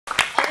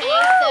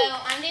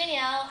I'm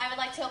Danielle. I would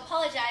like to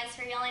apologize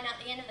for yelling at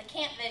the end of the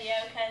camp video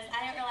because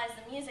I didn't realize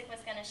the music was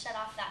going to shut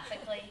off that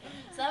quickly.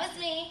 So that was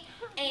me.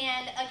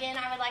 And again,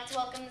 I would like to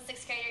welcome the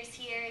 6th graders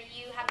here.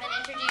 You have been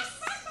introduced.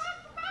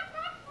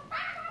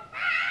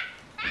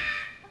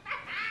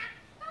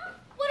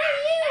 What are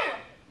you?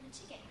 I'm a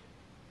chicken.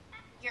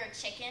 You're a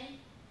chicken?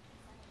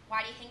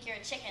 Why do you think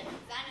you're a chicken?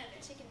 Because I know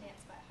the chicken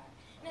dance by heart.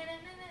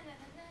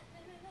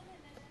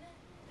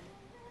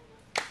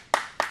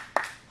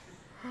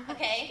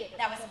 Okay,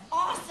 that was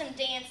awesome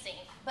dancing,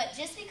 but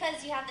just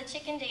because you have the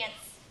chicken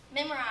dance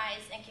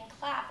memorized and can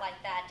clap like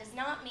that does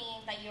not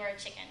mean that you're a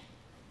chicken.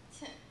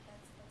 That's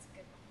a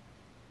good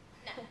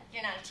one. No,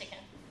 you're not a chicken.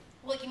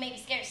 Well, you may be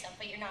scared of stuff,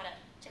 but you're not a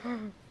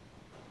chicken.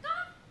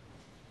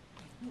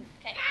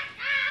 Okay.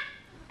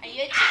 Are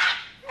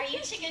you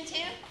a chicken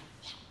too?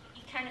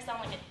 You kind of sound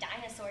like a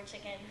dinosaur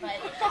chicken, but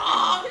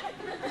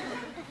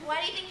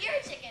why do you think you're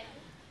a chicken?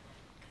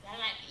 Because I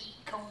like to eat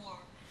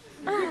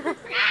corn.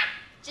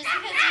 Just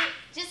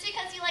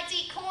because you like to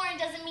eat corn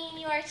doesn't mean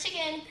you are a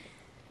chicken.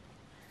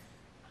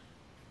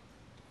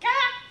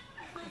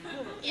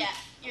 Yeah,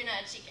 you're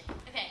not a chicken.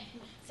 Okay.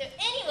 So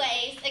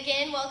anyways,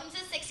 again, welcome to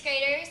the 6th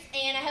graders,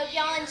 and I hope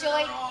y'all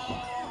enjoyed.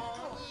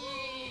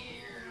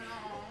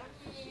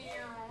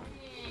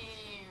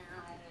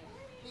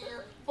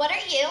 What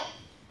are you?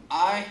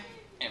 I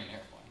am an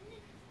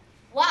airplane.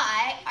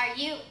 Why are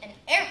you an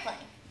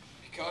airplane?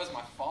 Because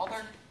my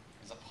father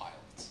is a pilot.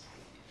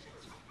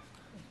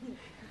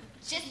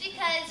 Just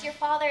because your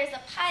father is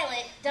a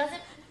pilot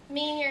doesn't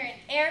mean you're an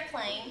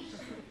airplane.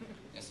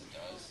 Yes, it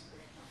does.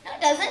 No,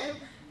 it doesn't.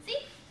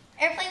 See?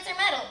 Airplanes are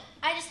metal.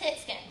 I just hit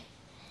skin.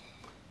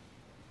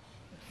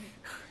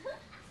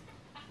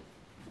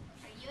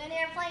 Are you an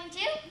airplane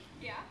too?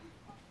 Yeah.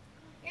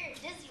 You're a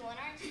dizzy one,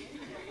 aren't you?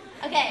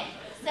 Okay,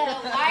 so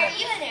why are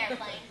you an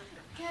airplane?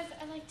 Because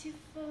I like to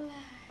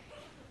fly.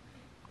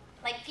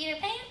 Like Peter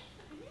Pan?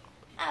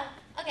 Oh,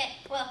 okay.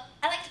 Well,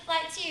 I like to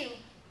fly too.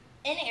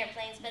 In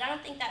airplanes, but I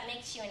don't think that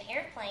makes you an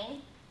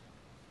airplane.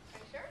 Are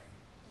you sure?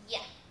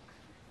 Yeah.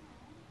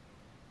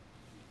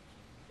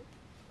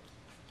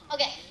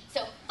 Okay,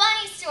 so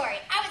funny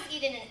story. I was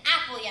eating an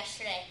apple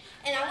yesterday,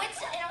 and I was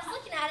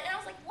looking at it, and I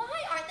was like,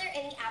 why aren't there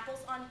any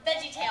apples on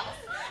VeggieTales?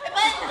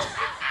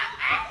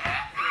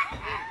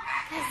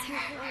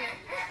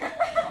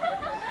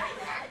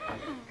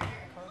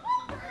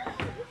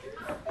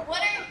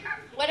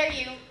 What are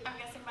you? I'm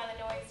guessing by the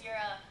noise, you're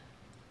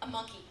a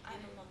monkey. I'm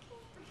a monkey.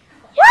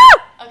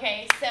 Yeah.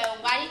 Okay, so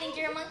why do you think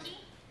you're a monkey?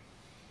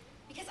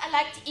 Because I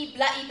like to eat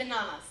bloody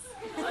bananas.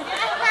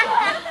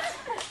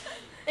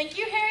 Thank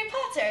you, Harry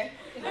Potter.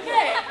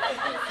 Okay,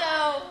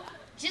 so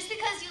just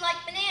because you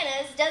like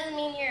bananas doesn't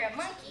mean you're a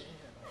monkey.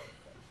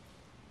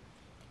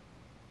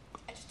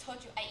 I just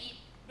told you I eat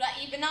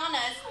bloody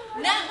bananas.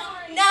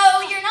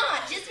 No, you're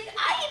not. Just because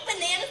I eat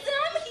bananas and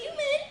I'm a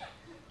human.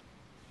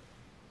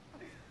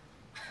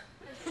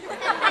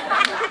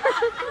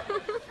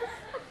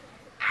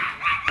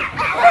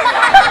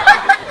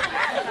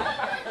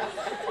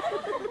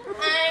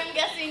 I'm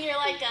guessing you're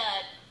like a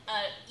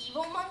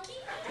evil monkey?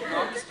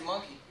 No, I'm just a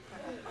monkey.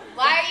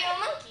 Why are you a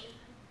monkey?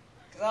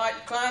 Because I like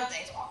to climb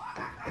things.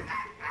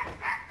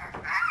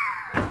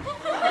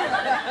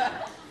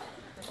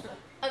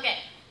 Okay,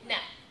 no.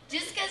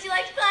 Just because you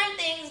like to climb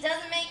things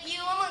doesn't make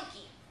you a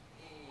monkey.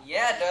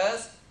 Yeah, it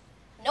does.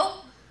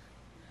 Nope.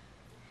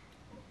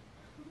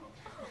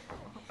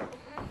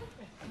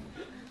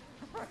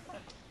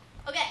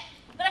 Okay,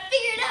 but I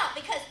figured it out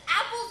because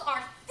apples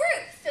are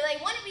fruits, so they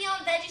want to be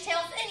on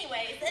VeggieTales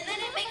anyways. And then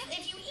it makes,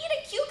 if you eat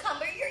a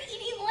cucumber, you're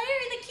eating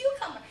Larry the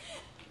cucumber.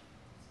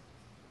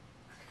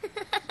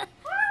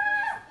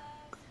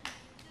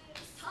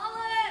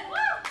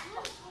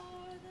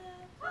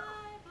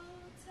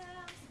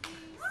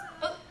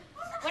 Oh,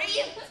 what are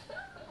you?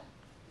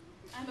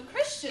 I'm a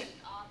Christian.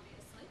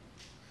 Obviously.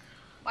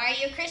 Why are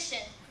you a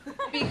Christian?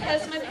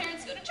 Because my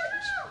parents go to church.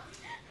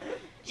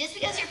 Just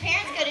because your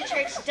parents go to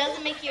church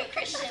doesn't make you a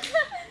Christian.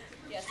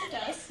 Yes, it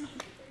does.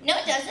 No,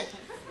 it doesn't.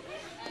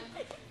 I'm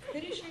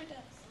pretty sure it does.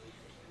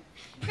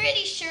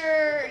 Pretty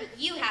sure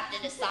you have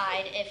to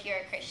decide if you're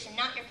a Christian,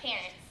 not your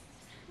parents.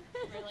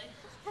 Really?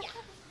 Yeah.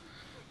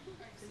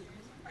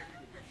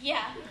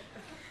 Yeah.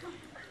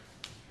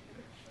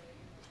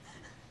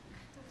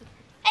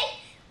 Hey.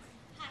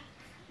 Hi.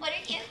 What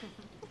are you?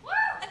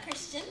 A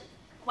Christian.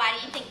 Why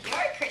do you think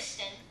you're a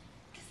Christian?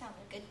 Because I'm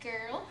a good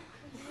girl.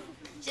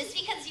 Just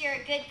because you're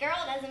a good girl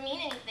doesn't mean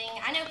anything.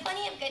 I know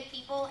plenty of good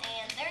people,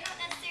 and they're not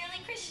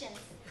necessarily Christians.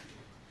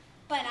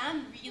 But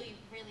I'm really,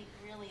 really,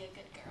 really a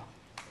good girl.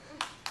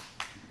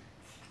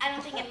 I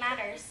don't think it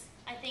matters.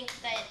 I think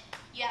that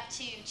you have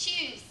to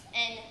choose,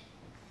 and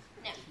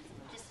no,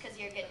 just because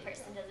you're a good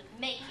person doesn't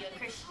make you a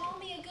Christian. Call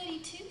me a goody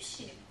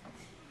two-shoe.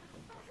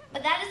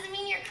 But that doesn't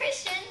mean you're a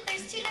Christian.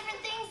 There's two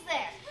different things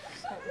there.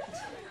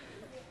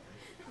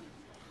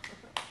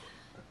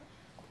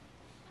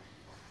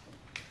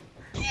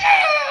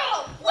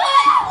 Yeah!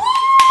 What?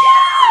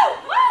 Yeah!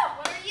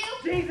 What are you?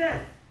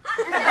 Jesus!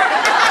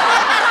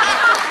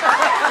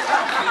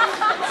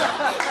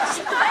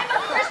 I'm a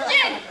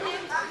Christian.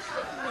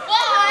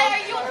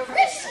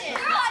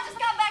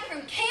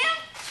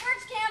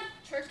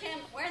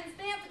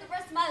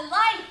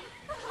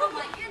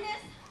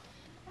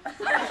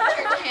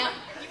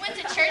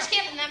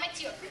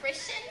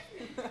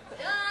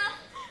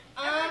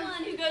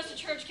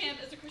 church camp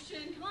as a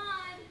Christian. Come on.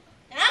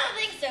 I don't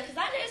think so, because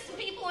I know some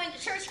people went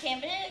to church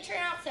camp and it didn't turn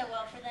out so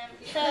well for them.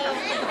 So,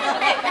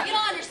 okay, Okay, you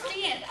don't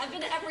understand. I've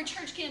been to every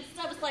church camp since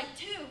I was like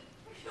 2.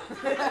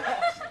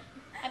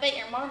 I bet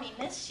your mommy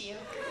missed you.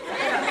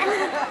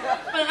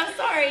 But I'm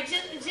sorry,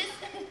 just because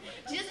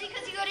you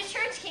go to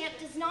church camp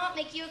does not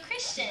make you a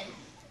Christian.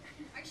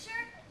 Are you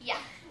sure? Yeah,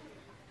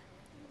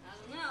 I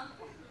don't know.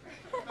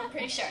 I'm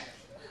pretty sure.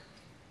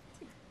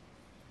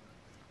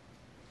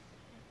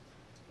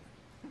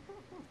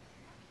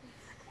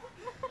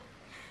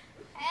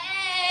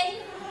 Hey!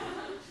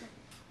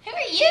 Who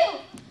are you?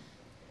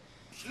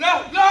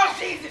 No, Lord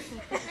Jesus!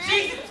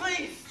 Jesus,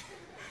 please!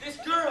 This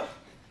girl,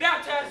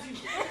 baptize you!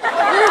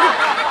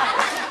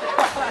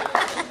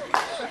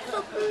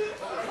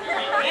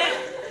 Amen.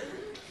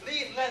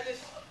 Please let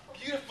this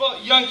beautiful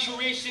young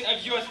creation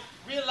of yours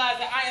realize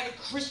that I am a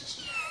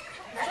Christian.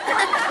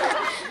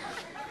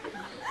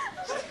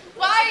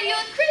 Why are you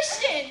a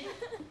Christian?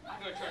 I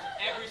go to church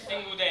every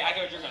single day. I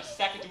go to church on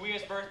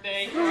Sacagawea's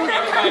birthday,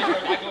 everybody's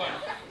birthday. I go on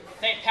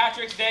St.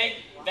 Patrick's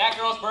Day, that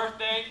girl's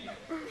birthday,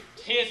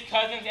 his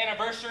cousin's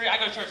anniversary. I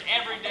go to church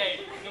every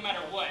day, no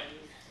matter what.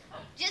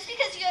 Just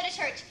because you go to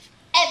church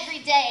every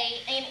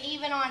day, and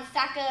even on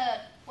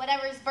Saka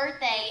whatever's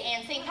birthday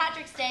and St.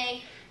 Patrick's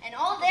Day and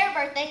all their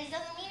birthdays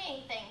doesn't mean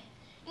anything.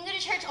 You can go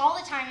to church all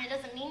the time and it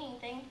doesn't mean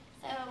anything.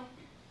 So,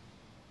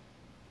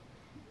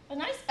 but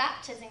nice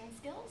baptizing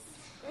skills.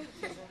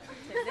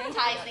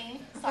 Tithing,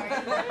 sorry.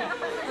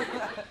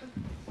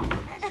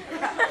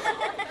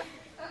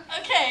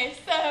 Okay,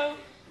 so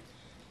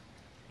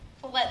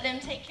we'll let them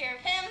take care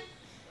of him.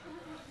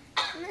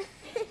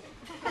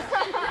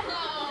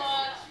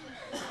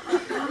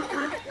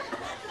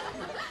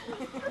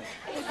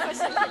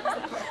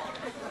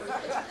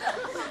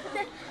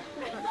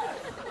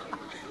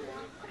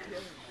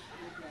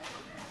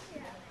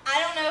 I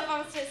don't know if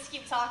I'm supposed to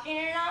keep talking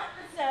or not,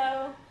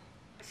 so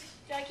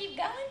do I keep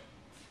going?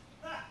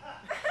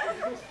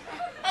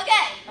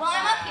 Okay, while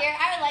I'm up here,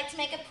 I would like to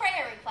make a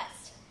prayer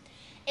request.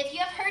 If you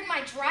have heard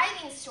my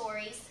driving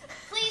stories,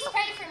 please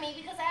pray for me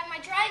because I have my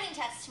driving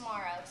test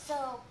tomorrow,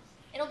 so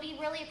it'll be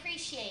really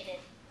appreciated.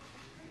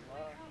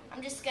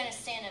 I'm just going to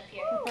stand up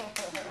here.